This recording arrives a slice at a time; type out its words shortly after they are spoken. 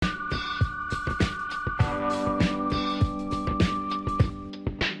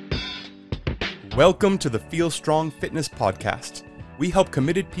Welcome to the Feel Strong Fitness Podcast. We help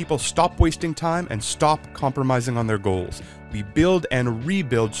committed people stop wasting time and stop compromising on their goals. We build and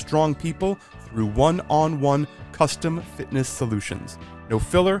rebuild strong people through one-on-one custom fitness solutions. No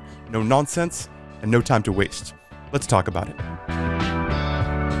filler, no nonsense, and no time to waste. Let's talk about it.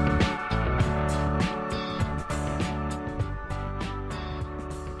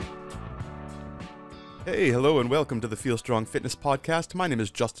 Hey, hello, and welcome to the Feel Strong Fitness Podcast. My name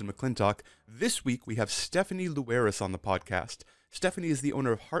is Justin McClintock. This week, we have Stephanie Luares on the podcast. Stephanie is the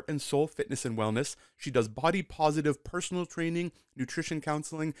owner of Heart and Soul Fitness and Wellness. She does body-positive personal training, nutrition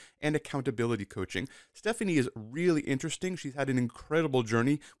counseling, and accountability coaching. Stephanie is really interesting. She's had an incredible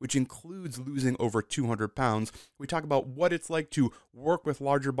journey, which includes losing over 200 pounds. We talk about what it's like to work with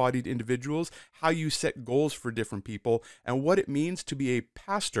larger-bodied individuals, how you set goals for different people, and what it means to be a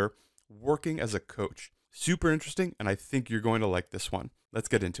pastor working as a coach. Super interesting, and I think you're going to like this one. Let's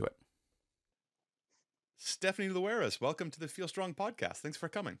get into it. Stephanie Luares, welcome to the Feel Strong Podcast. Thanks for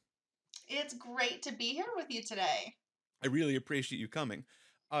coming. It's great to be here with you today. I really appreciate you coming.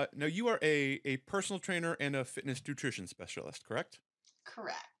 Now, you are a personal trainer and a fitness nutrition specialist, correct?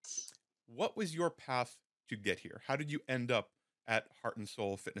 Correct. What was your path to get here? How did you end up at Heart and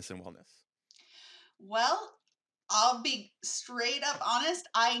Soul Fitness and Wellness? Well, I'll be straight up honest.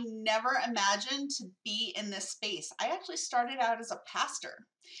 I never imagined to be in this space. I actually started out as a pastor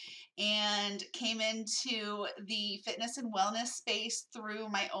and came into the fitness and wellness space through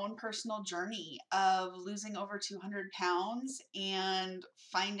my own personal journey of losing over 200 pounds and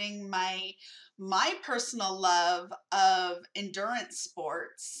finding my personal love of endurance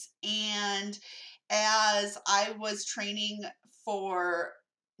sports. And as I was training for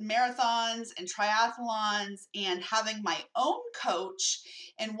marathons and triathlons and having my own coach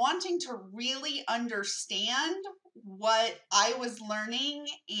and wanting to really understand what I was learning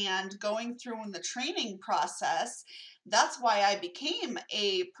and going through in the training process, that's why I became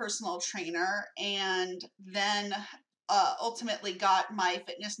a personal trainer and then ultimately got my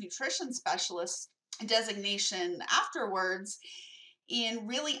fitness nutrition specialist designation afterwards, in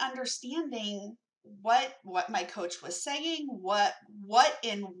really understanding what my coach was saying, what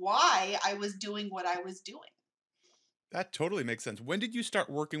and why I was doing what I was doing. That totally makes sense. When did you start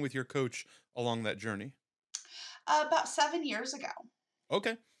working with your coach along that journey? About 7 years ago.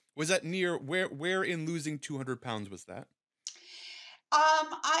 Okay. Was that near where in losing 200 pounds was that?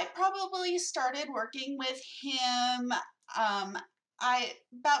 I probably started working with him I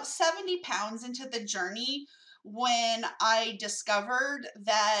about 70 pounds into the journey when I discovered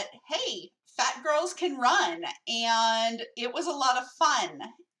that, hey, fat girls can run, and it was a lot of fun.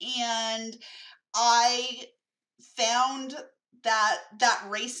 And I found that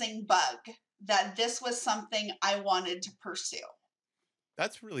racing bug, that this was something I wanted to pursue.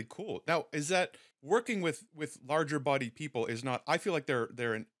 That's really cool. Now, is that working with larger body people is not, I feel like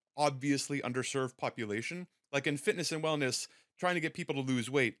they're an obviously underserved population. Like in fitness and wellness, trying to get people to lose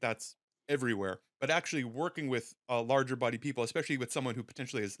weight, that's everywhere. But actually working with larger body people, especially with someone who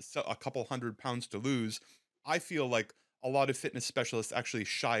potentially has a couple hundred pounds to lose, I feel like a lot of fitness specialists actually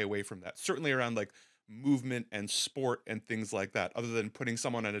shy away from that. Certainly around like movement and sport and things like that, other than putting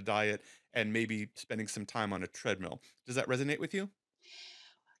someone on a diet and maybe spending some time on a treadmill. Does that resonate with you?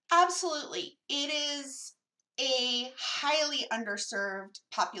 Absolutely. It is a highly underserved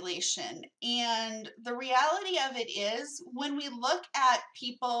population. And the reality of it is, when we look at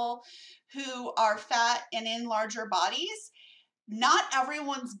people who are fat and in larger bodies, not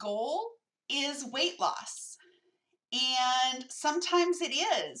everyone's goal is weight loss. And sometimes it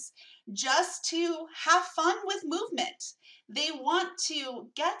is just to have fun with movement. They want to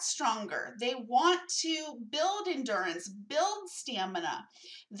get stronger. They want to build endurance, build stamina.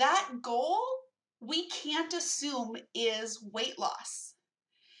 That goal, we can't assume is weight loss.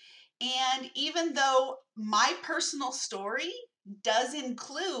 And even though my personal story does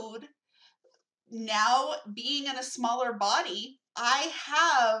include now being in a smaller body, I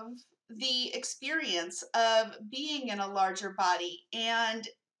have the experience of being in a larger body, and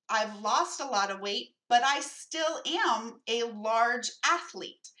I've lost a lot of weight, but I still am a large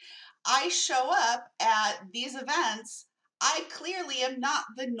athlete. I show up at these events. I clearly am not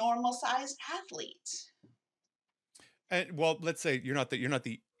the normal sized athlete. And well, let's say you're not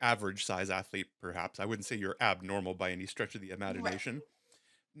the average size athlete, perhaps. I wouldn't say you're abnormal by any stretch of the Right. imagination.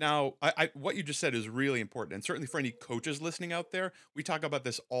 Now, I what you just said is really important, and certainly for any coaches listening out there, we talk about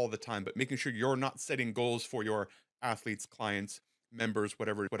this all the time, but making sure you're not setting goals for your athletes, clients, members,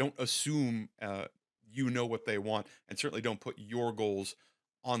 whatever. But don't assume you know what they want, and certainly don't put your goals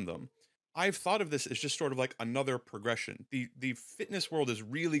on them. I've thought of this as just sort of like another progression. The fitness world is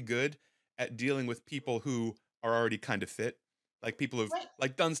really good at dealing with people who are already kind of fit, like people who've Right.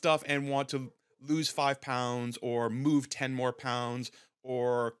 like done stuff and want to lose 5 pounds or move 10 more pounds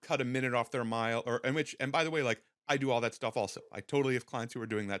or cut a minute off their mile or and by the way, like I do all that stuff also. I totally have clients who are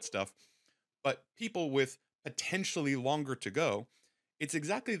doing that stuff. But people with potentially longer to go, it's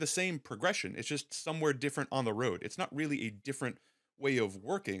exactly the same progression. It's just somewhere different on the road. It's not really a different way of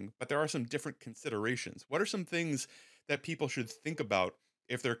working, but there are some different considerations. What are some things that people should think about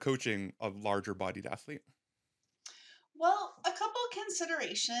if they're coaching a larger bodied athlete? Well, a couple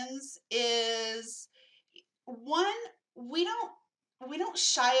considerations is one, we don't we don't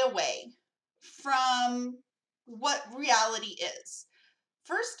shy away from what reality is.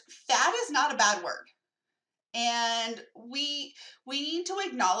 First, fat is not a bad word, and we need to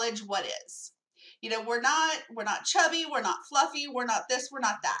acknowledge what is. We're not chubby, we're not fluffy, we're not this, we're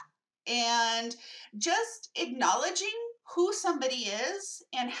not that. And just acknowledging who somebody is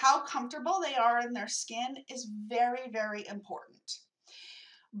and how comfortable they are in their skin is very, very important.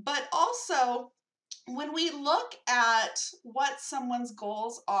 But also, when we look at what someone's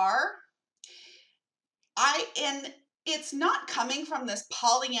goals are, and it's not coming from this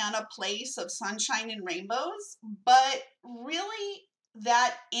Pollyanna place of sunshine and rainbows, but really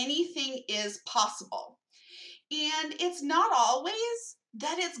that anything is possible. And it's not always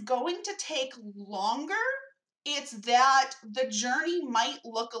that it's going to take longer, it's that the journey might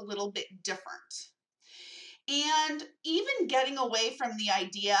look a little bit different. And even getting away from the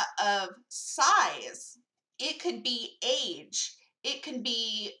idea of size, it could be age, it can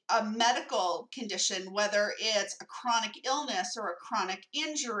be a medical condition, whether it's a chronic illness or a chronic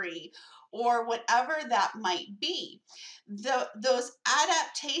injury or whatever that might be. Those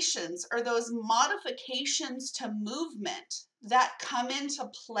adaptations or those modifications to movement that come into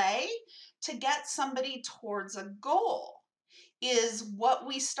play to get somebody towards a goal is what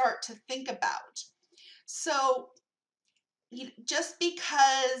we start to think about. So, just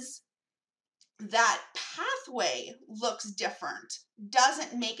because that pathway looks different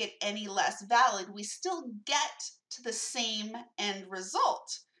doesn't make it any less valid. We still get to the same end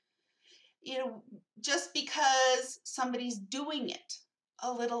result. You know, just because somebody's doing it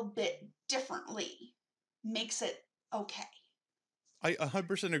a little bit differently makes it okay. I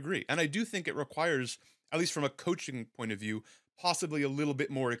 100% agree. And I do think it requires, at least from a coaching point of view, possibly a little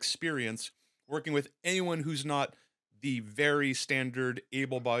bit more experience working with anyone who's not the very standard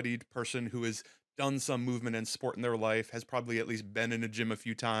able bodied person who has done some movement and sport in their life, has probably at least been in a gym a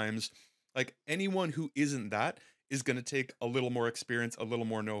few times. Like anyone who isn't that is going to take a little more experience, a little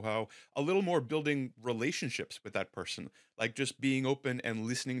more know how, a little more building relationships with that person. Like just being open and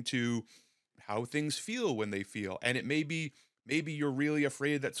listening to how things feel when they feel. And it may be maybe you're really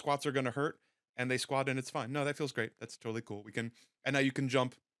afraid that squats are going to hurt and they squat and it's fine. No, that feels great. That's totally cool. We can, and now you can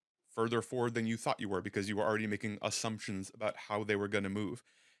jump further forward than you thought you were because you were already making assumptions about how they were going to move.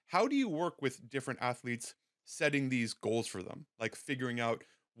 How do you work with different athletes setting these goals for them? Like figuring out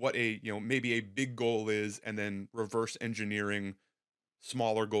what maybe a big goal is and then reverse engineering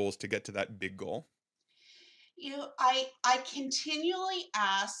smaller goals to get to that big goal. I continually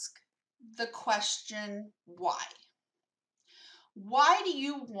ask the question why. Why do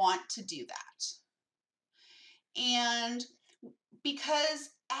you want to do that? And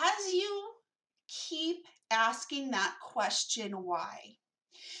because as you keep asking that question why,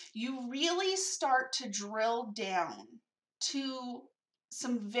 you really start to drill down to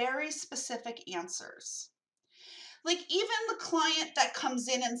some very specific answers. Like even the client that comes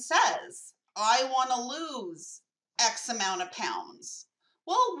in and says, I want to lose X amount of pounds.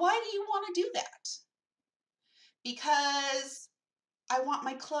 Well, why do you want to do that? Because I want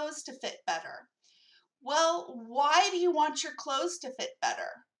my clothes to fit better. Well, why do you want your clothes to fit better?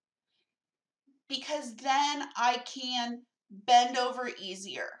 Because then I can bend over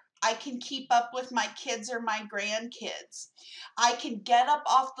easier. I can keep up with my kids or my grandkids. I can get up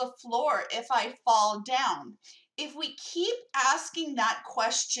off the floor if I fall down. If we keep asking that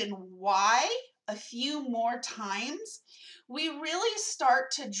question, why, a few more times, we really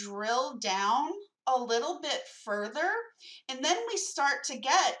start to drill down a little bit further. And then we start to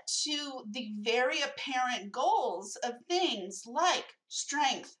get to the very apparent goals of things like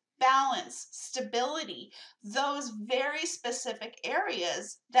strength, balance, stability, those very specific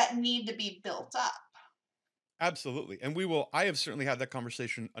areas that need to be built up. Absolutely. And I have certainly had that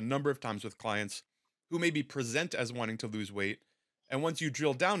conversation a number of times with clients who maybe present as wanting to lose weight. And once you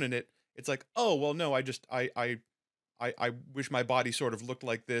drill down in it, it's like, oh, well, no, I just, I wish my body sort of looked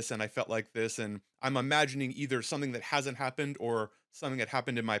like this and I felt like this. And I'm imagining either something that hasn't happened or something that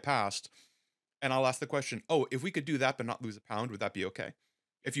happened in my past. And I'll ask the question, oh, if we could do that but not lose a pound, would that be okay?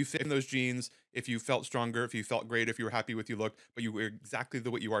 If you fit in those jeans, if you felt stronger, if you felt great, if you were happy with you looked, but you were exactly the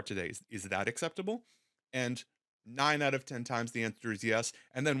what you are today, is that acceptable? And 9 out of 10 times the answer is yes.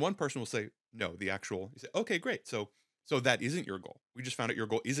 And then one person will say, no, the actual, you say, okay, great. So that isn't your goal. We just found out your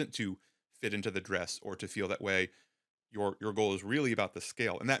goal isn't to fit into the dress or to feel that way. Your goal is really about the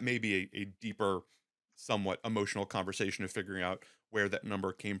scale. And that may be a deeper, somewhat emotional conversation of figuring out where that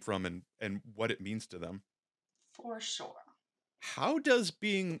number came from and what it means to them. For sure. How does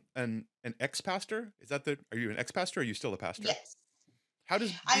being an ex-pastor, is that the are you an ex-pastor or are you still a pastor? Yes. How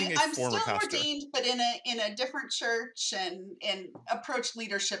does being a I'm former still pastor ordained, but in a different church and approach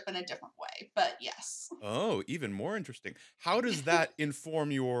leadership in a different way. But yes. Oh, even more interesting. How does that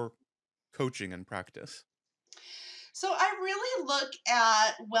inform your coaching and practice? So I really look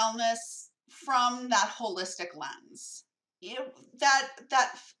at wellness from that holistic lens. You know,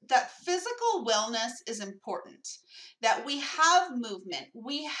 that physical wellness is important. That we have movement,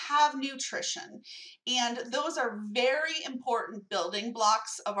 we have nutrition, and those are very important building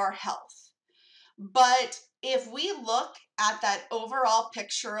blocks of our health. But if we look at that overall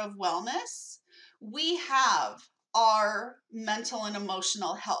picture of wellness, we have our mental and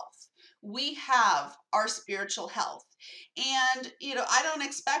emotional health. We have our spiritual health. And I don't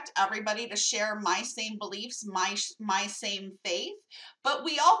expect everybody to share my same beliefs, my same faith, but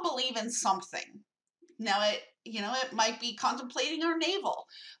we all believe in something. Now it might be contemplating our navel,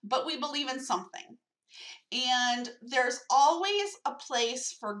 but we believe in something. And there's always a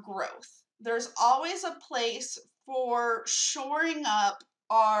place for growth. There's always a place for shoring up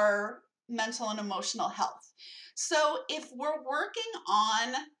our mental and emotional health. So if we're working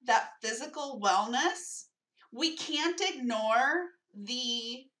on that physical wellness, we can't ignore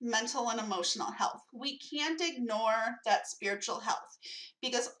the mental and emotional health. We can't ignore that spiritual health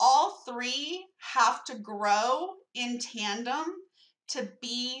because all three have to grow in tandem to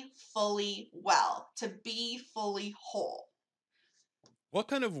be fully well, to be fully whole. What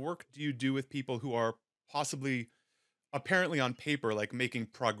kind of work do you do with people who are possibly apparently on paper like making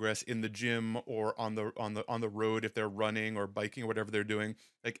progress in the gym or on the road if they're running or biking or whatever they're doing?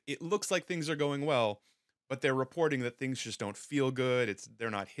 Like it looks like things are going well, but they're reporting that things just don't feel good. It's they're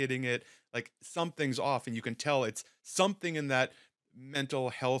not hitting it. Like something's off and you can tell it's something in that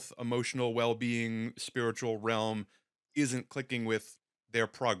mental health, emotional well-being, spiritual realm isn't clicking with their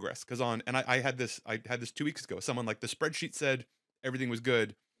progress. Cause on and I had this 2 weeks ago. Someone like the spreadsheet said everything was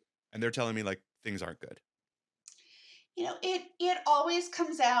good, and they're telling me like things aren't good. It always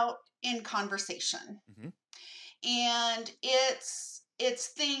comes out in conversation. Hmm. And it's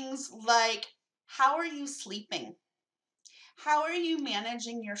things like, how are you sleeping? How are you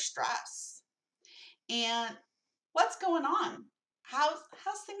managing your stress? And what's going on? How's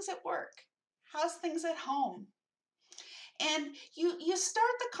things at work? How's things at home? And you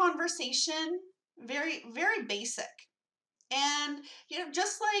start the conversation very very basic. And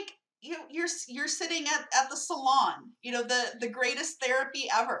just like you're sitting at the salon, the greatest therapy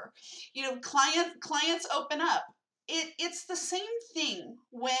ever. Clients open up. It's the same thing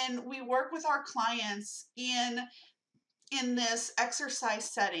when we work with our clients in this exercise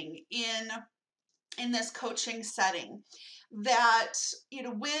setting, in this coaching setting, that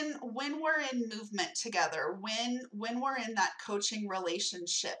when we're in movement together, when we're in that coaching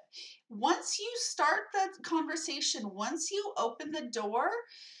relationship, once you start that conversation, once you open the door,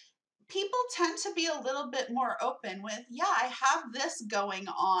 people tend to be a little bit more open with, yeah, I have this going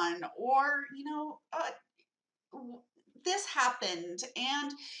on, or this happened.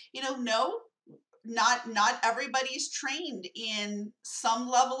 And no, not everybody's trained in some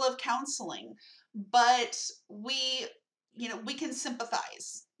level of counseling, but we can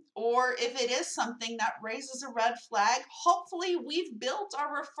sympathize. Or if it is something that raises a red flag, hopefully we've built our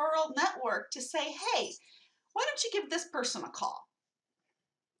referral network to say, hey, why don't you give this person a call?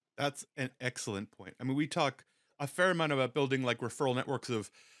 That's an excellent point. I mean, we talk a fair amount about building like referral networks of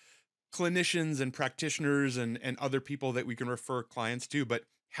clinicians and practitioners and other people that we can refer clients to, but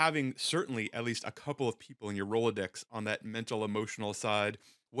having certainly at least a couple of people in your Rolodex on that mental emotional side,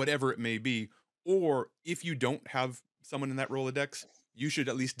 whatever it may be, or if you don't have someone in that Rolodex, you should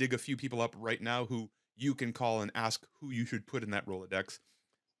at least dig a few people up right now who you can call and ask who you should put in that Rolodex.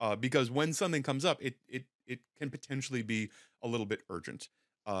 Because when something comes up, it can potentially be a little bit urgent,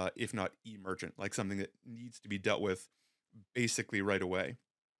 if not emergent, like something that needs to be dealt with basically right away.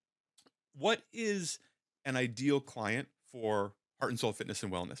 What is an ideal client for Heart and Soul Fitness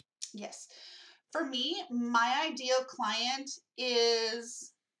and Wellness? Yes. For me, my ideal client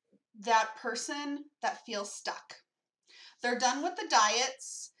is that person that feels stuck. They're done with the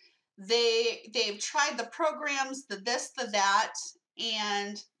diets. They've tried the programs, the this, the that,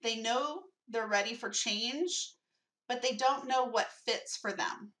 and they know they're ready for change, but they don't know what fits for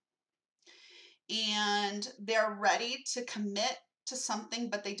them. And they're ready to commit to something,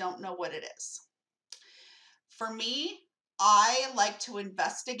 but they don't know what it is. For me, I like to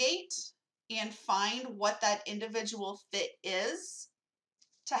investigate and find what that individual fit is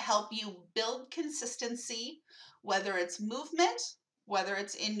to help you build consistency, whether it's movement, whether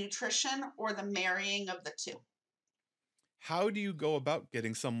it's in nutrition, or the marrying of the two. How do you go about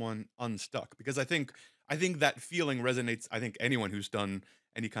getting someone unstuck? Because I think that feeling resonates. I think anyone who's done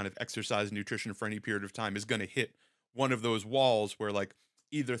any kind of exercise nutrition for any period of time is going to hit one of those walls where like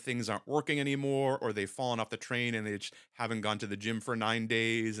either things aren't working anymore or they've fallen off the train and they just haven't gone to the gym for 9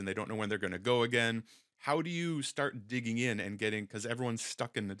 days and they don't know when they're going to go again. How do you start digging in and getting, cuz everyone's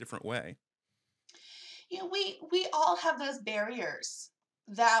stuck in a different way? We all have those barriers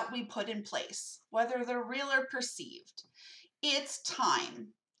that we put in place, whether they're real or perceived. It's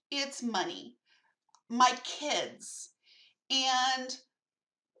time, it's money, my kids, and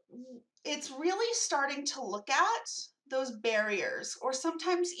it's really starting to look at those barriers or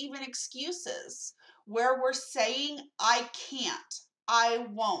sometimes even excuses where we're saying, I can't, I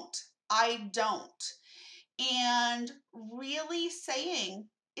won't, I don't. And really saying,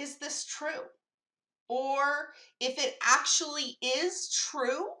 is this true? Or if it actually is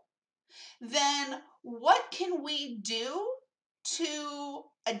true, then what can we do to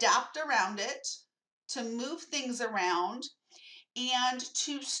adapt around it, to move things around, and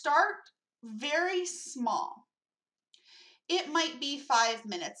to start very small? It might be 5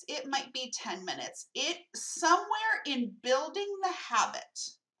 minutes, it might be 10 minutes. It somewhere in building the habit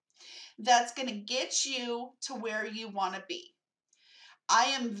that's going to get you to where you want to be. I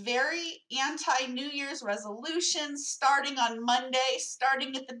am very anti New Year's resolutions starting on Monday,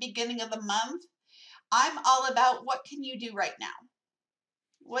 starting at the beginning of the month. I'm all about what can you do right now?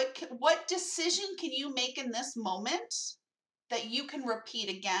 What decision can you make in this moment that you can repeat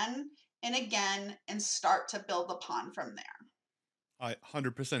again and again and start to build upon from there? I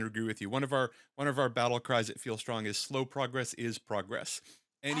 100% agree with you. One of our battle cries at Feel Strong is slow progress is progress.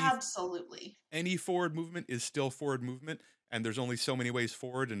 Any Absolutely. any forward movement is still forward movement, and there's only so many ways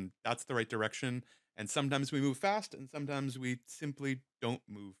forward, and that's the right direction. And sometimes we move fast, and sometimes we simply don't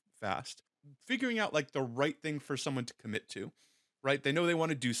move fast. Figuring out like the right thing for someone to commit to, right? They know they want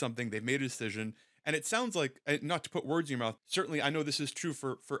to do something, they've made a decision, and it sounds like, not to put words in your mouth. Certainly, I know this is true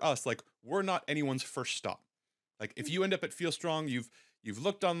for us. Like we're not anyone's first stop. Like if you end up at Feel Strong, you've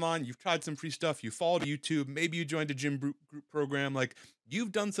looked online, you've tried some free stuff, you followed YouTube, maybe you joined a gym group program, like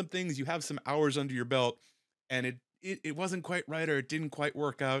you've done some things, you have some hours under your belt, and it wasn't quite right or it didn't quite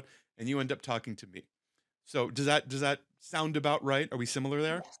work out, and you end up talking to me. So does that sound about right? Are we similar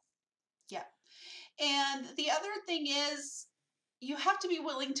there? Yes. Yeah. And the other thing is, you have to be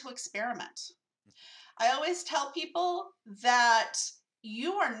willing to experiment. I always tell people that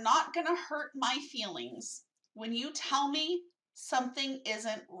you are not going to hurt my feelings when you tell me something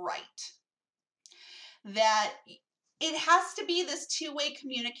isn't right. That it has to be this two-way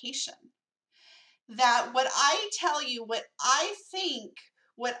communication. That what I tell you, what I think,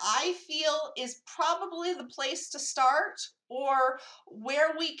 what I feel is probably the place to start or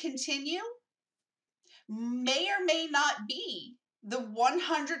where we continue may or may not be the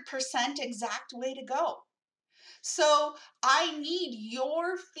 100% exact way to go. So I need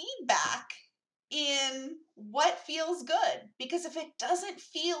your feedback in what feels good, because if it doesn't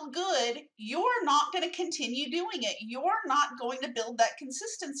feel good, you're not going to continue doing it. You're not going to build that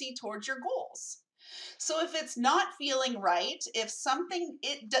consistency towards your goals. So if it's not feeling right, if something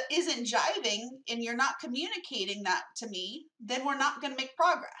isn't jiving and you're not communicating that to me, then we're not going to make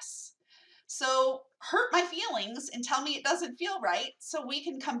progress. So hurt my feelings and tell me it doesn't feel right so we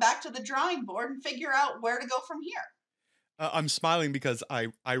can come back to the drawing board and figure out where to go from here. I'm smiling because I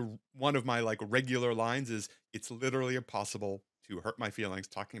one of my like regular lines is it's literally impossible to hurt my feelings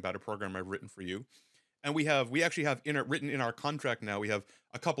talking about a program I've written for you. And we actually have written in our contract now. We have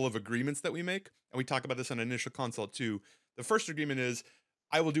a couple of agreements that we make, and we talk about this on initial consult too. The first agreement is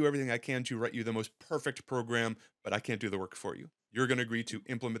I will do everything I can to write you the most perfect program, but I can't do the work for you. You're going to agree to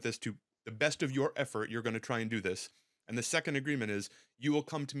implement this to the best of your effort. You're going to try and do this. And the second agreement is you will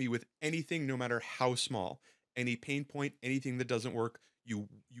come to me with anything, no matter how small, any pain point, anything that doesn't work. You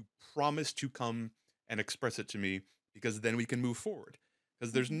promise to come and express it to me because then we can move forward.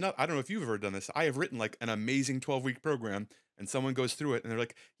 Because there's Mhm. no, I don't know if you've ever done this. I have written like an amazing 12-week program, and someone goes through it and they're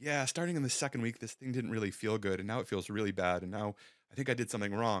like, yeah, starting in the second week, this thing didn't really feel good. And now it feels really bad. And now I think I did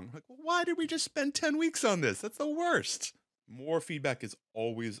something wrong. I'm like, well, why did we just spend 10 weeks on this? That's the worst. More feedback is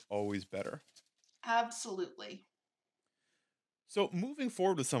always, always better. Absolutely. So moving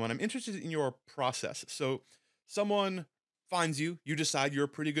forward with someone, I'm interested in your process. So someone finds you, you decide you're a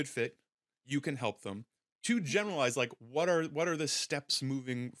pretty good fit, you can help them. To generalize, like what are the steps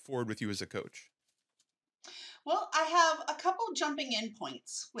moving forward with you as a coach? Well, I have a couple jumping in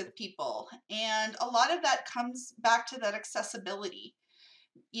points with people, and a lot of that comes back to that accessibility.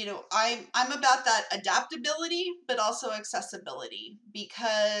 I'm about that adaptability, but also accessibility,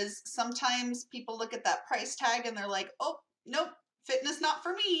 because sometimes people look at that price tag and they're like, "Oh, nope, fitness not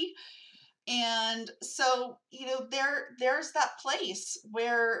for me." And so, there's that place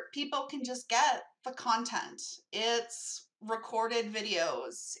where people can just get the content. It's recorded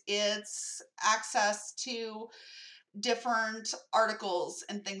videos, it's access to different articles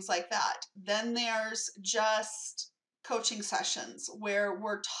and things like that. Then there's just coaching sessions where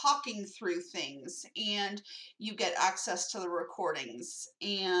we're talking through things and you get access to the recordings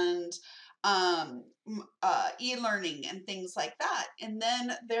and e-learning and things like that. And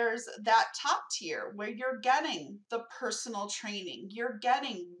then there's that top tier where you're getting the personal training, you're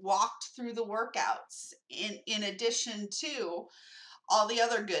getting walked through the workouts in addition to all the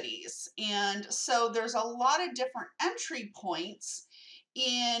other goodies. And so there's a lot of different entry points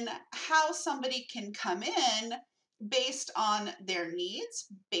in how somebody can come in based on their needs,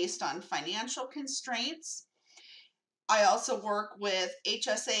 based on financial constraints. I also work with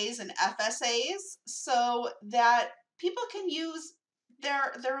HSAs and FSAs so that people can use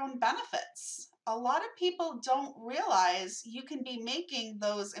their own benefits. A lot of people don't realize you can be making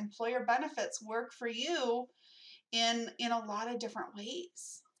those employer benefits work for you in a lot of different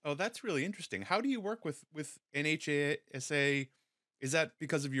ways. Oh, that's really interesting. How do you work with NHSA? Is that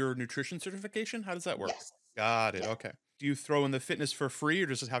because of your nutrition certification? How does that work? Yes. Got it. Yes. Okay. Do you throw in the fitness for free, or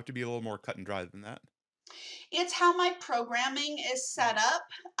does it have to be a little more cut and dry than that? It's how my programming is set Mhm. up.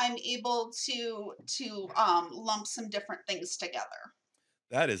 I'm able to lump some different things together.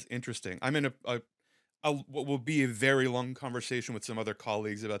 That is interesting. I'm in what will be a very long conversation with some other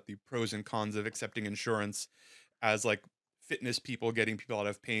colleagues about the pros and cons of accepting insurance as like fitness people getting people out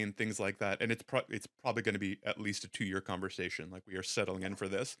of pain, things like that. And it's probably going to be at least a 2 year conversation. Like we are settling in for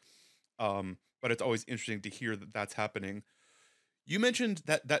this. But it's always interesting to hear that that's happening. You mentioned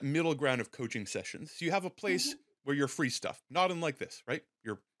that middle ground of coaching sessions. So you have a place Mhm. where you're free stuff, not unlike this, right?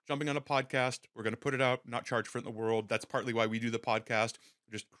 You're jumping on a podcast. We're going to put it out, not charge for it in the world. That's partly why we do the podcast.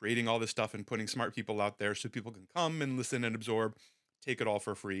 We're just creating all this stuff and putting smart people out there so people can come and listen and absorb, take it all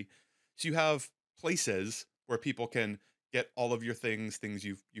for free. So you have places where people can get all of your things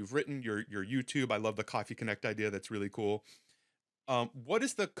you've written, your YouTube. I love the Coffee Connect idea. That's really cool. What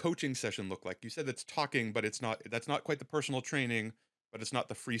does the coaching session look like? You said it's talking, but it's not. That's not quite the personal training, but it's not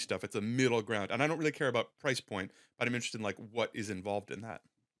the free stuff. It's a middle ground, and I don't really care about price point, but I'm interested in like what is involved in that.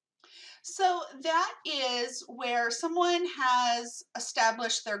 So that is where someone has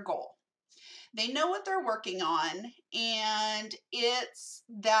established their goal. They know what they're working on, and it's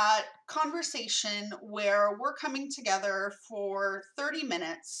that conversation where we're coming together for 30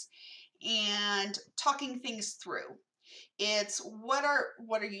 minutes and talking things through. It's what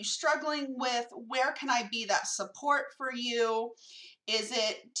are you struggling with? Where can I be that support for you?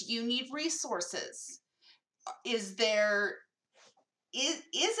 Do you need resources? Is there is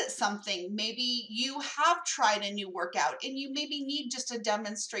it something maybe you have tried a new workout and you maybe need just a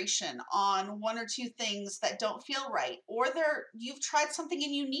demonstration on one or two things that don't feel right, or you've tried something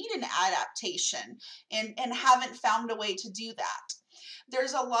and you need an adaptation and haven't found a way to do that.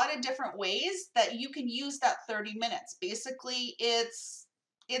 There's a lot of different ways that you can use that 30 minutes. Basically, it's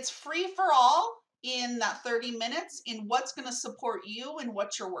free for all in that 30 minutes in what's going to support you and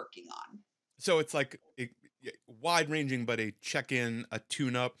what you're working on. So it's like wide ranging, but a check in, a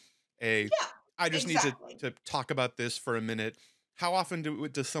tune up, a Yeah, I just need exactly. to talk about this for a minute. How often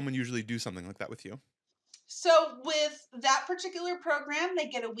does someone usually do something like that with you? So with that particular program, they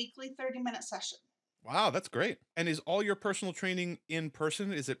get a weekly 30-minute session. Wow, that's great. And is all your personal training in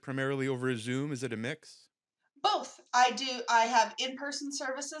person? Is it primarily over Zoom? Is it a mix? Both. I have in-person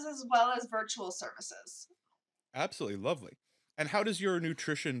services as well as virtual services. Absolutely lovely. And how does your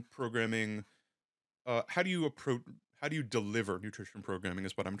nutrition programming how do you approach how do you deliver nutrition programming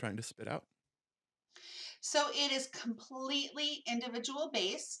is what I'm trying to spit out. So it is completely individual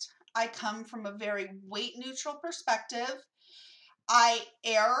based. I come from a very weight neutral perspective. I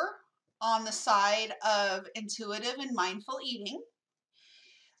err on the side of intuitive and mindful eating.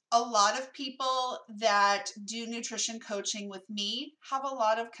 A lot of people that do nutrition coaching with me have a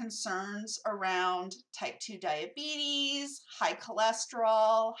lot of concerns around type 2 diabetes, high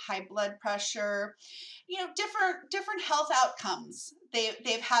cholesterol, high blood pressure, different health outcomes.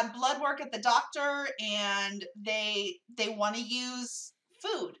 They've had blood work at the doctor, and they want to use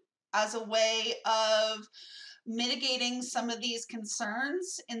food as a way of mitigating some of these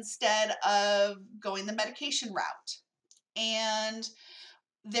concerns instead of going the medication route. And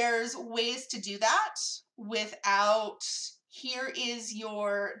there's ways to do that without, here is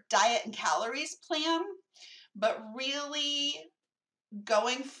your diet and calories plan, but really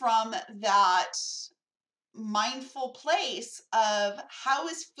going from that mindful place of how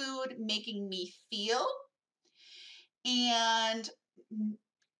is food making me feel, and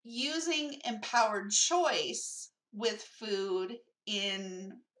using empowered choice with food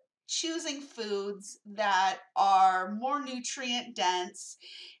in choosing foods that are more nutrient dense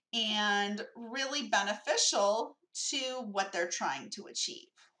and really beneficial to what they're trying to achieve.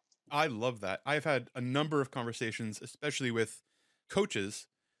 I love that. I've had a number of conversations, especially with coaches,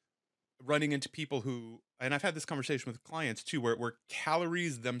 running into people who, and I've had this conversation with clients too, where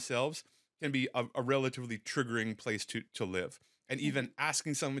calories themselves can be a relatively triggering place to live. And Mhm. even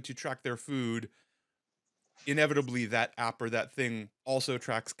asking someone to track their food, inevitably that app or that thing also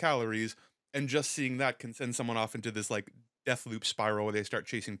tracks calories. And just seeing that can send someone off into this like death loop spiral where they start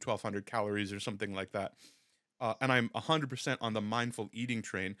chasing 1,200 calories or something like that. And I'm 100% on the mindful eating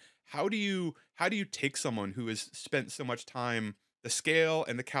train. How do you take someone who has spent so much time, the scale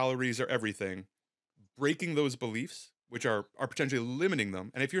and the calories are everything, breaking those beliefs, which are potentially limiting them.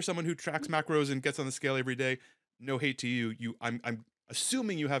 And if you're someone who tracks macros and gets on the scale every day, no hate to you. I'm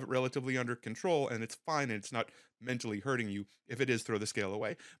assuming you have it relatively under control and it's fine and it's not mentally hurting you. If it is, throw the scale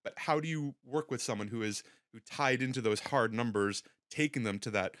away. But how do you work with someone who tied into those hard numbers, taking them to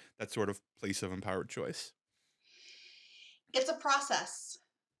that sort of place of empowered choice? It's a process,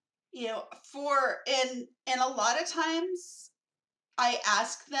 for and a lot of times I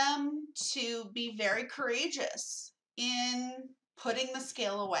ask them to be very courageous in putting the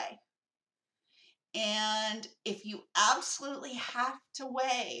scale away. And if you absolutely have to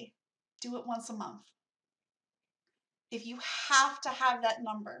weigh, do it once a month. If you have to have that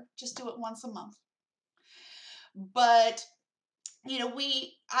number, just do it once a month. But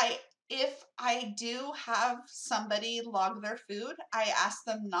if I do have somebody log their food, I ask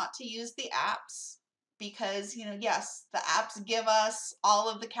them not to use the apps because, yes, the apps give us all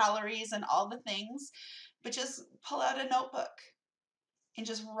of the calories and all the things, but just pull out a notebook and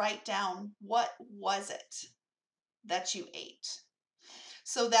just write down, what was it that you ate,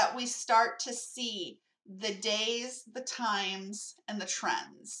 so that we start to see the days, the times, and the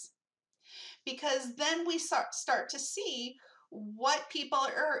trends. Because then we start to see what people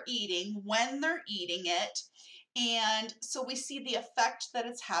are eating, when they're eating it, and so we see the effect that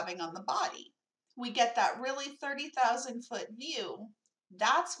it's having on the body. We get that really 30,000-foot view.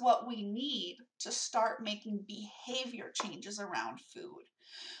 That's what we need to start making behavior changes around food,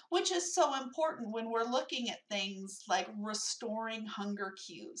 which is so important when we're looking at things like restoring hunger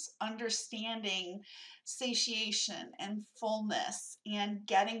cues, understanding satiation and fullness, and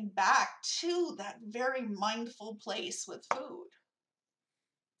getting back to that very mindful place with food.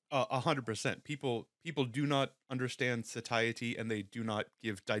 100%. People do not understand satiety and they do not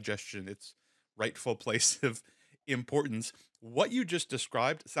give digestion its rightful place of importance. What you just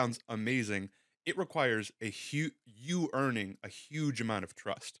described sounds amazing. It requires you earning a huge amount of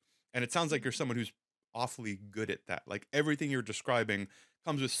trust. And it sounds like you're someone who's awfully good at that. Like everything you're describing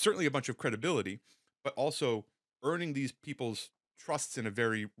comes with certainly a bunch of credibility, but also earning these people's trusts in a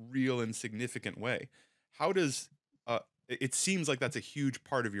very real and significant way. How does uh, it seems like that's a huge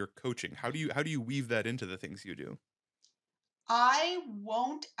part of your coaching. How do you weave that into the things you do? I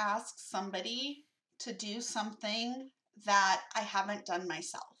won't ask somebody to do something that I haven't done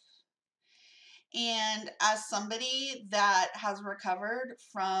myself. And as somebody that has recovered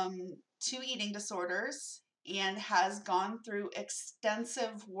from two eating disorders and has gone through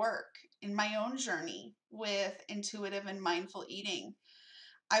extensive work in my own journey with intuitive and mindful eating,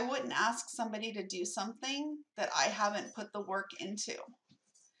 I wouldn't ask somebody to do something that I haven't put the work into.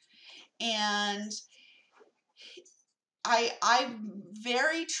 And I'm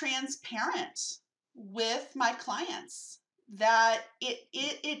very transparent with my clients that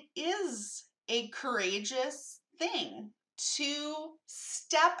it is a courageous thing to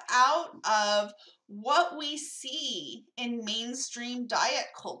step out of what we see in mainstream diet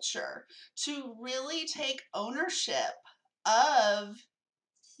culture, to really take ownership of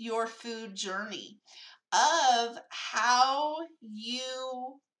your food journey, of how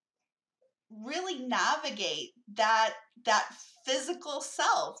you really navigate that physical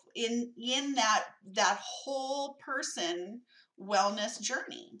self in that whole person wellness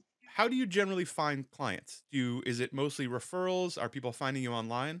journey. How do you generally find clients? Is it mostly referrals? Are people finding you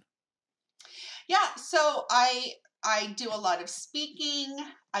online? Yeah, so I do a lot of speaking,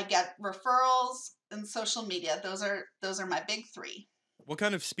 I get referrals, and social media. Those are my big three. What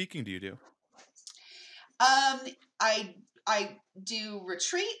kind of speaking do you do? Um, I do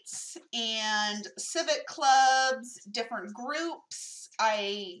retreats and civic clubs, different groups.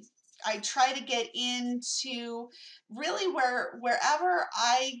 I try to get into really wherever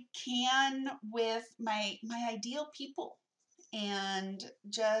I can with my ideal people and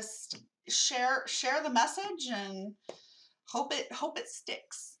just share the message and hope it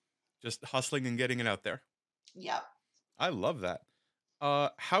sticks. Just hustling and getting it out there. Yep. I love that.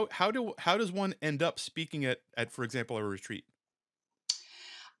 How does one end up speaking at for example a retreat?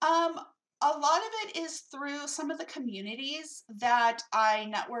 Um, a lot of it is through some of the communities that I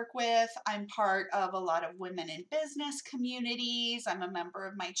network with. I'm part of a lot of women in business communities. I'm a member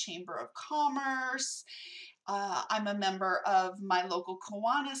of my Chamber of Commerce. I'm a member of my local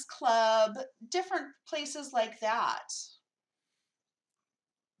Kiwanis Club, different places like that.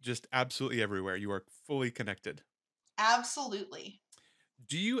 Just absolutely everywhere. You are fully connected. Absolutely.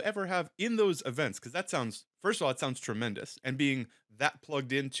 Do you ever have in those events, because that sounds, first of all, it sounds tremendous, and being that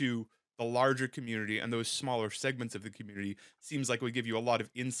plugged into the larger community and those smaller segments of the community seems like would give you a lot of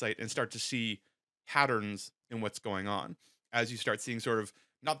insight and start to see patterns in what's going on as you start seeing sort of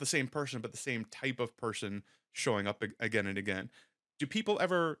not the same person but the same type of person showing up again and again. Do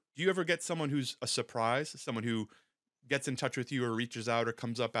you ever get someone who's a surprise, someone who gets in touch with you or reaches out or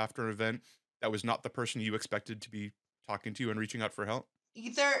comes up after an event that was not the person you expected to be talking to you and reaching out for help?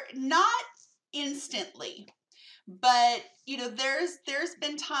 They're not instantly, but there's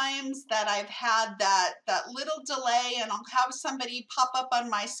been times that I've had that little delay, and I'll have somebody pop up on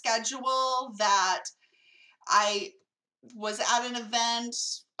my schedule that I was at an event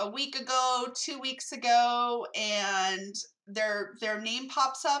a week ago, 2 weeks ago, and their name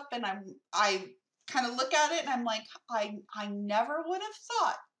pops up, and I kind of look at it and I'm like, I never would have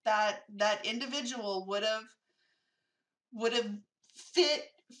thought that individual would have fit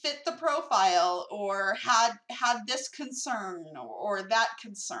fit the profile or had this concern or that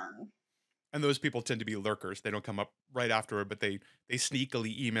concern. And those people tend to be lurkers. They don't come up right afterward, but they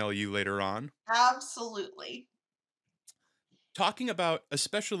sneakily email you later on. Absolutely. Talking about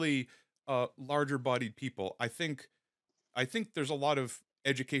especially larger bodied people, I think there's a lot of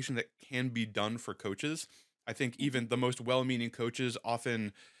education that can be done for coaches. I think Mhm. even the most well-meaning coaches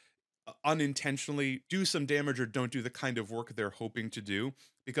often unintentionally do some damage or don't do the kind of work they're hoping to do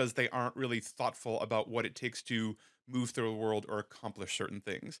because they aren't really thoughtful about what it takes to move through the world or accomplish certain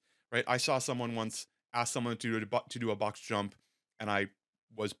things. Right? I saw someone once ask someone to do a box jump, and I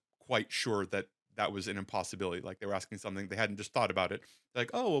was quite sure that that was an impossibility. Like they were asking something they hadn't just thought about it. They're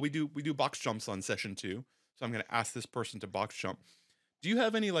like, oh well, we do box jumps on session two, so I'm going to ask this person to box jump. Do you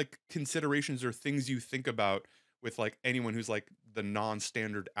have any like considerations or things you think about with like anyone who's like the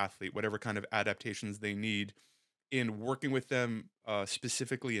non-standard athlete, whatever kind of adaptations they need in working with them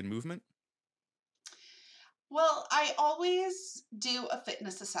specifically in movement? Well, I always do a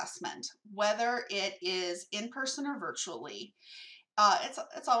fitness assessment, whether it is in person or virtually.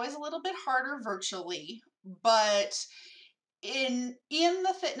 It's always a little bit harder virtually, but in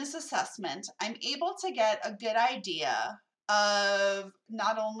the fitness assessment, I'm able to get a good idea of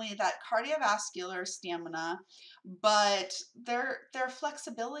not only that cardiovascular stamina, but their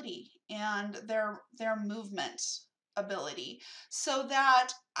flexibility and their movement ability, so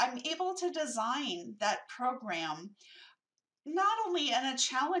that I'm able to design that program not only in a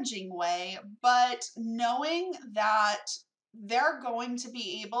challenging way, but knowing that they're going to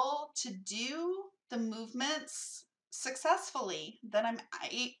be able to do the movements successfully that I'm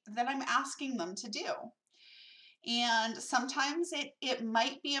asking them to do. And sometimes it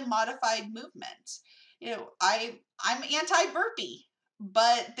might be a modified movement. I'm anti burpee,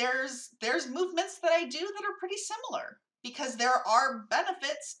 but there's movements that I do that are pretty similar because there are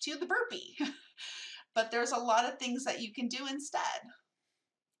benefits to the burpee. But there's a lot of things that you can do instead.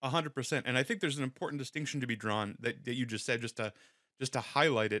 100%. And I think there's an important distinction to be drawn that you just said just to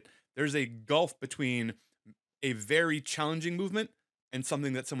highlight it. There's a gulf between a very challenging movement and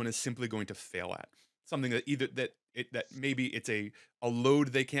something that someone is simply going to fail at. Something that either that maybe it's a load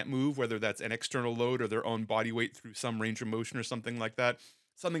they can't move, whether that's an external load or their own body weight through some range of motion or something like that.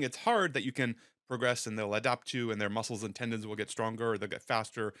 Something that's hard that you can progress and they'll adapt to, and their muscles and tendons will get stronger or they'll get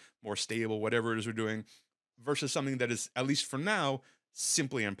faster, more stable, whatever it is we're doing, versus something that is, at least for now,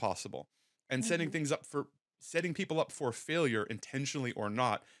 simply impossible. And Mhm. setting people up for failure, intentionally or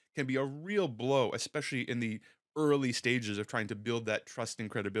not, can be a real blow, especially in the early stages of trying to build that trust and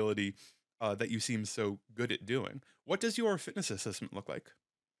credibility that you seem so good at doing. What does your fitness assessment look like?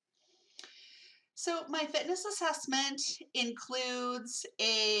 So my fitness assessment includes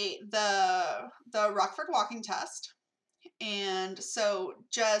the Rockford walking test. And so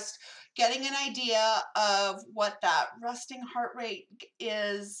just getting an idea of what that resting heart rate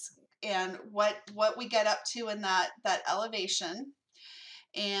is and what we get up to in that elevation.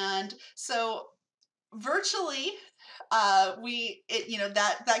 And so virtually we it you know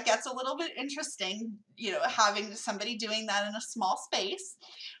that gets a little bit interesting, having somebody doing that in a small space,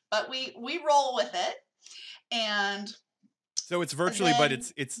 but we roll with it. And So it's virtually, but then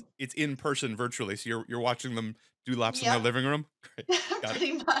it's in person virtually. So you're watching them do laps in their yep. living room. Great, got it.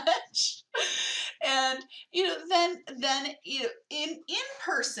 Pretty much. And then in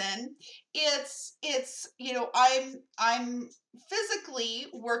person, I'm physically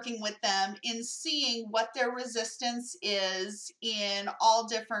working with them in seeing what their resistance is in all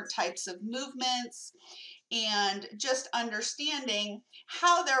different types of movements, and just understanding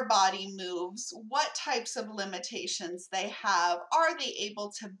how their body moves, what types of limitations they have, are they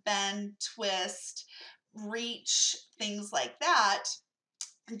able to bend, twist, reach, things like that.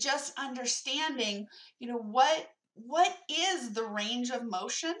 Just understanding, what is the range of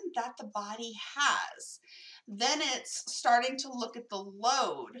motion that the body has. Then it's starting to look at the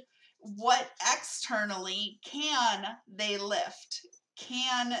load. What externally can they lift?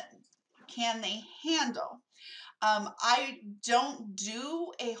 Can they handle? I don't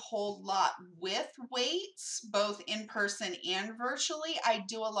do a whole lot with weights, both in person and virtually. I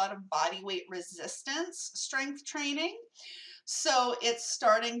do a lot of body weight resistance strength training. So it's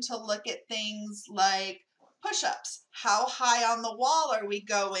starting to look at things like push ups. How high on the wall are we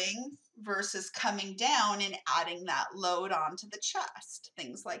going versus coming down and adding that load onto the chest?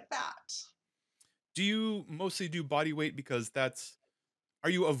 Things like that. Do you mostly do body weight because that's are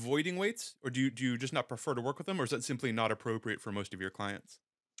you avoiding weights, or do you just not prefer to work with them, or is that simply not appropriate for most of your clients?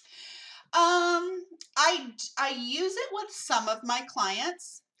 I use it with some of my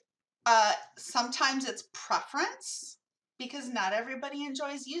clients. Sometimes it's preference because not everybody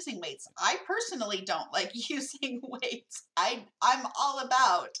enjoys using weights. I personally don't like using weights. I'm all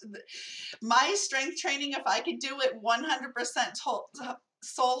about my strength training. If I could do it 100%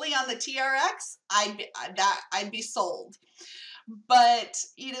 solely on the TRX, I'd be sold. But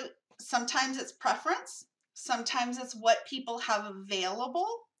sometimes it's preference, sometimes it's what people have available,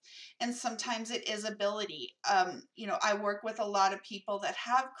 and sometimes it is ability. I work with a lot of people that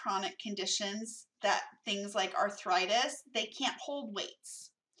have chronic conditions, that things like arthritis, they can't hold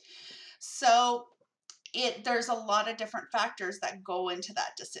weights. So there's a lot of different factors that go into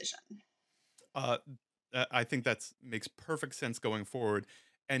that decision. Uh, I think that's makes perfect sense going forward.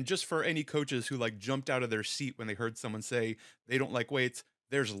 And just for any coaches who like jumped out of their seat when they heard someone say they don't like weights,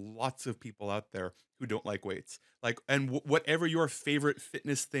 there's lots of people out there who don't like weights. Like, and whatever your favorite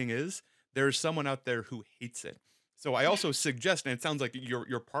fitness thing is, there's someone out there who hates it. So I also suggest, and it sounds like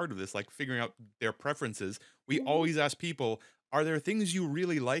you're part of this, like figuring out their preferences. We Mhm. always ask people, are there things you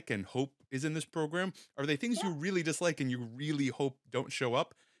really like and hope is in this program? Are they things you Yeah. really dislike and you really hope don't show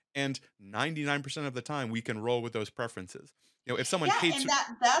up? And 99% of the time, we can roll with those preferences. If someone Yeah, hates and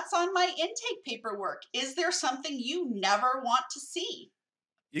that's on my intake paperwork. Is there something you never want to see?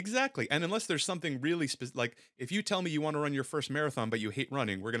 exactly, and unless there's something really specific, like if you tell me you want to run your first marathon but you hate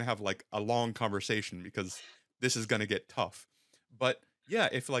running, we're gonna have like a long conversation because this is gonna get tough. But yeah,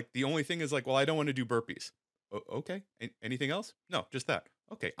 if like the only thing is like, well, I don't want to do burpees. Okay, anything else? No, just that.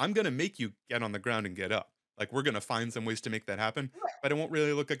 Okay, I'm gonna make you get on the ground and get up. Like we're gonna find some ways to make that happen, but it won't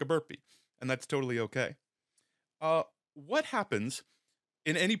really look like a burpee, and that's totally okay. Uh, what happens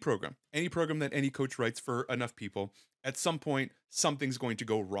in any program that any coach writes for enough people, at some point something's going to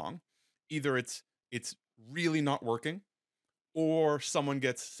go wrong. Either it's really not working, or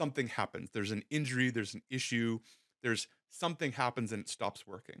something happens. There's an injury, there's an issue, there's something happens and it stops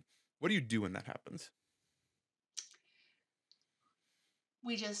working. What do you do when that happens?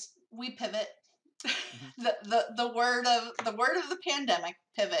 We pivot. Mhm. The word of the pandemic,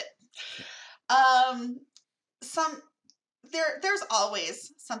 pivot. Yeah. Um some there's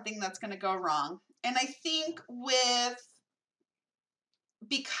always something that's going to go wrong. And I think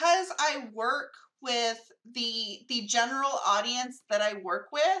because I work with the general audience that I work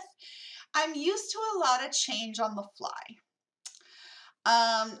with, I'm used to a lot of change on the fly.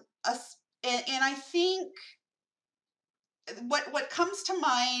 And I think what comes to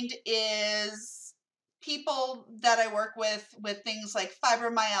mind is people that I work with things like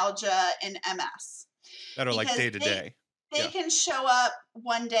fibromyalgia and MS, That are like because day to day. they Yeah. can show up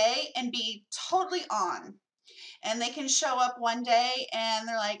one day and be totally on, and they can show up one day and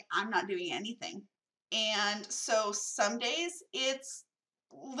they're like, I'm not doing anything. And so some days it's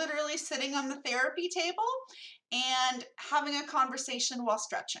literally sitting on the therapy table and having a conversation while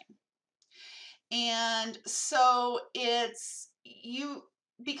stretching. And so it's you,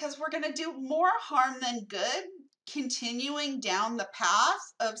 because we're going to do more harm than good continuing down the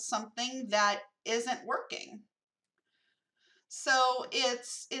path of something that isn't working. So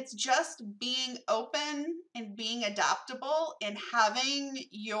it's just being open and being adaptable and having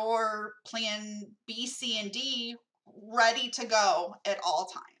your plan B, C, and D ready to go at all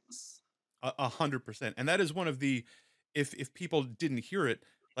times. 100%. And that is one of the, if people didn't hear it,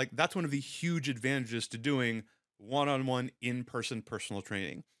 like that's one of the huge advantages to doing one-on-one in-person personal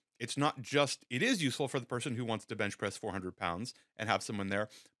training. It's not just, it is useful for the person who wants to bench press 400 pounds and have someone there,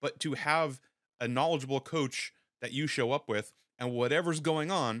 but to have a knowledgeable coach that you show up with, and whatever's going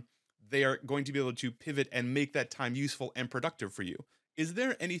on, they are going to be able to pivot and make that time useful and productive for you. Is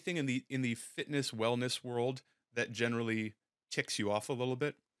there anything in the fitness wellness world that generally ticks you off a little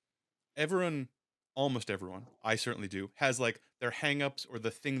bit? Everyone, almost everyone, I certainly do, has like their hangups or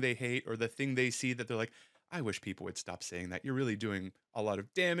the thing they hate or the thing they see that they're like, I wish people would stop saying that. You're really doing a lot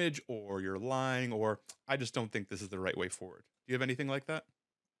of damage, or you're lying, or I just don't think this is the right way forward. Do you have anything like that?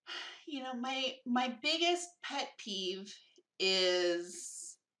 My biggest pet peeve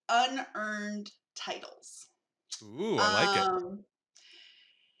is unearned titles. Ooh, I like it. Um,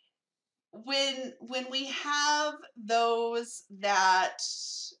 when we have those that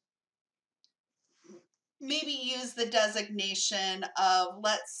maybe use the designation of,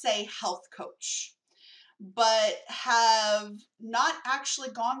 let's say, health coach, but have not actually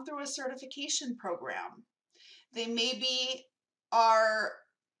gone through a certification program. They maybe are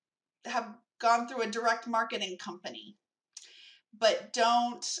have gone through a direct marketing company, but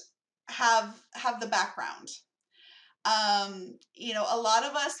don't have the background. A lot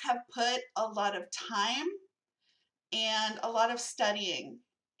of us have put a lot of time and a lot of studying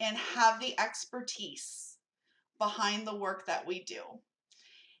and have the expertise behind the work that we do.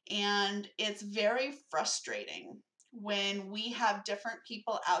 And it's very frustrating when we have different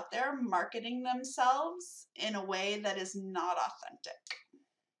people out there marketing themselves in a way that is not authentic.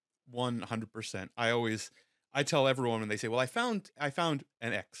 100%. I tell everyone when they say, "Well, I found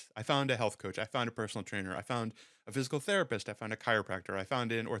an X. I found a health coach. I found a personal trainer. I found a physical therapist. I found a chiropractor. I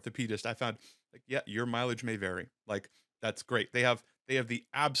found an orthopedist. I found," like, yeah, your mileage may vary. Like that's great. They have the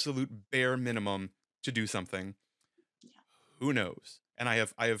absolute bare minimum to do something. Yeah. Who knows? And I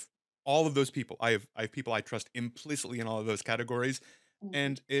have all of those people. I have people I trust implicitly in all of those categories. Mhm.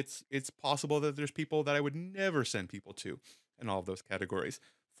 And it's possible that there's people that I would never send people to in all of those categories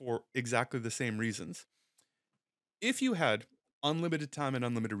for exactly the same reasons. If you had unlimited time and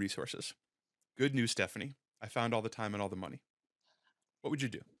unlimited resources, good news, Stephanie. I found all the time and all the money. What would you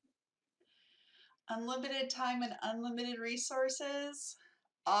do? Unlimited time and unlimited resources.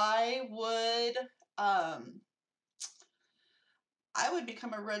 I would um I would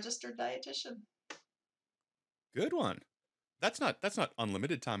become a registered dietitian. Good one. That's not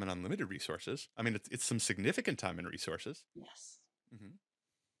unlimited time and unlimited resources. I mean, it's some significant time and resources. Yes. hmm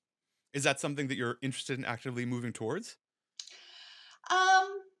Is that something that you're interested in actively moving towards?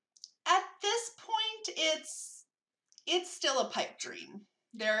 Um at this point it's still a pipe dream.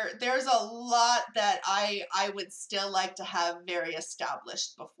 There's a lot that I would still like to have very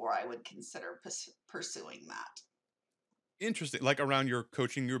established before I would consider pursuing that. Interesting, like around your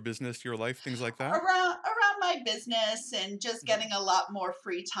coaching, your business, your life, things like that. Around my business and just Mhm. getting a lot more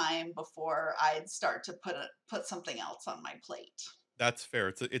free time before I'd start to put something else on my plate. That's fair.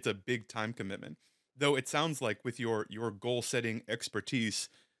 It's a big time commitment. Though it sounds like with your goal setting expertise,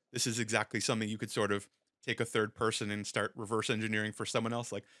 this is exactly something you could sort of take a third person and start reverse engineering for someone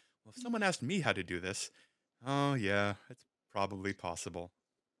else. Like, well, if someone asked me how to do this, oh yeah, it's probably possible.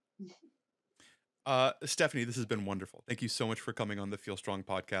 Stephanie, this has been wonderful. Thank you so much for coming on the Feel Strong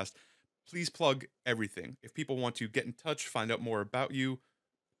podcast. Please plug everything. If people want to get in touch, find out more about you,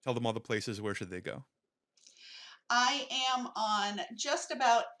 tell them all the places, where should they go? I am on just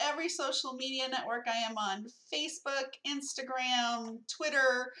about every social media network. I am on Facebook, Instagram,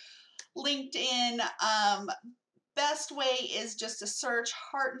 Twitter, LinkedIn. best way is just to search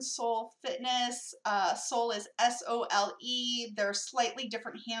Heart and Soul Fitness. Soul is SOLE. There's slightly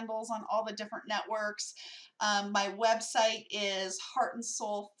different handles on all the different networks. My website is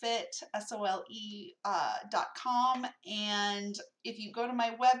heartandsoulfit.com. And if you go to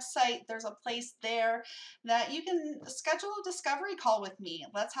my website, there's a place there that you can schedule a discovery call with me.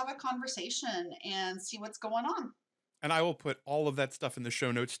 Let's have a conversation and see what's going on. And I will put all of that stuff in the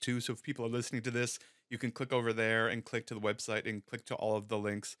show notes too. So if people are listening to this, you can click over there and click to the website and click to all of the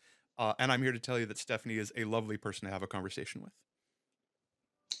links. And I'm here to tell you that Stephanie is a lovely person to have a conversation with.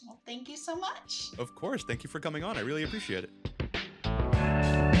 Well, thank you so much. Of course. Thank you for coming on. I really appreciate it.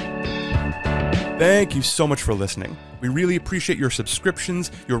 Thank you so much for listening. We really appreciate your subscriptions.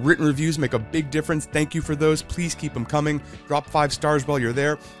 Your written reviews make a big difference. Thank you for those. Please keep them coming. Drop 5 stars while you're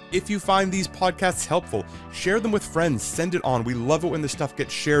there. If you find these podcasts helpful, share them with friends. Send it on. We love it when the stuff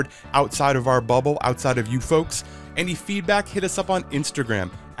gets shared outside of our bubble, outside of you folks. Any feedback, hit us up on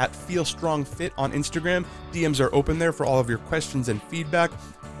Instagram at FeelStrongFit on Instagram. DMs are open there for all of your questions and feedback.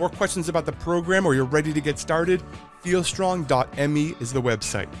 More questions about the program or you're ready to get started, feelstrong.me is the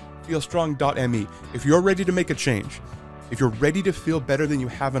website. Feelstrong.me. If you're ready to make a change, if you're ready to feel better than you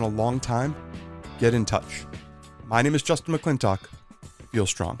have in a long time, get in touch. My name is Justin McClintock. Feel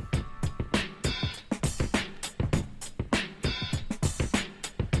strong.